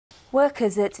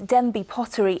Workers at Denby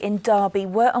Pottery in Derby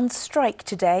were on strike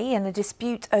today in a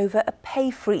dispute over a pay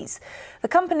freeze. The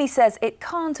company says it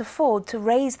can't afford to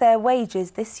raise their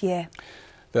wages this year.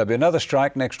 There'll be another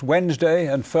strike next Wednesday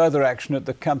and further action at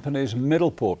the company's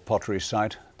Middleport Pottery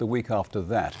site the week after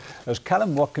that. As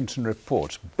Callum Watkinson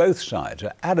reports, both sides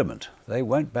are adamant they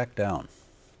won't back down.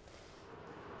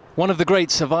 One of the great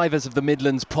survivors of the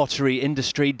Midlands pottery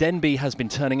industry, Denby has been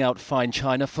turning out fine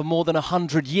china for more than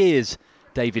 100 years.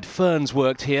 David Fearns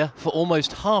worked here for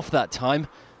almost half that time.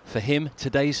 For him,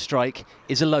 today's strike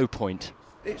is a low point.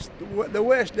 It's the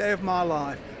worst day of my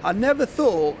life. I never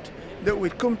thought that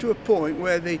we'd come to a point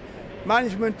where the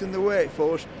management and the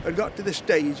workforce had got to the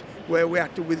stage where we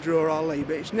had to withdraw our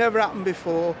labour. It's never happened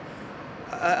before,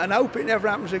 and I hope it never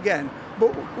happens again.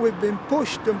 But we've been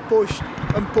pushed and pushed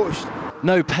and pushed.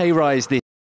 No pay rise this year.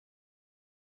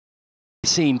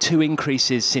 Seen 2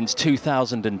 increases since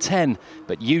 2010,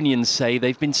 but unions say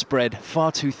they've been spread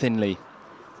far too thinly.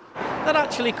 That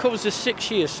actually covers a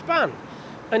 6-year span,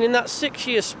 and in that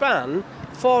 6-year span,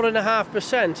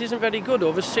 4.5% isn't very good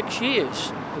over 6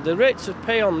 years. The rates of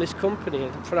pay on this company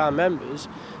for our members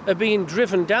are being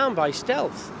driven down by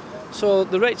stealth. So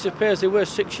the rates of pay as they were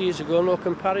 6 years ago, no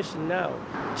comparison now.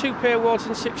 2 pay awards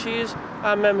in 6 years,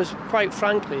 our members, quite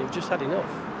frankly, have just had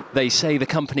enough. They say the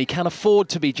company can afford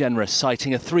to be generous,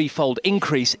 citing a 3-fold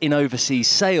increase in overseas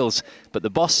sales. But the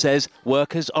boss says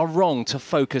workers are wrong to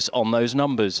focus on those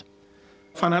numbers.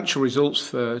 Financial results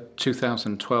for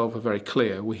 2012 are very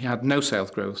clear. We had no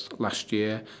sales growth last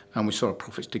year and we saw our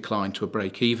profits decline to a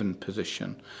break-even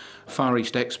position. Far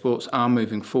East exports are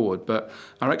moving forward, but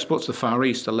our exports to the Far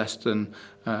East are less than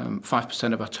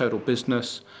 5% of our total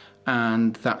business,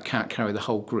 and that can't carry the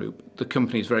whole group. The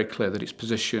company is very clear that its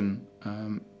position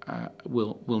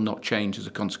will not change as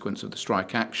a consequence of the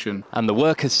strike action. And the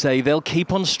workers say they'll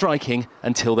keep on striking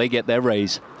until they get their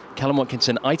raise. Callum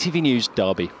Watkinson, ITV News,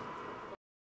 Derby.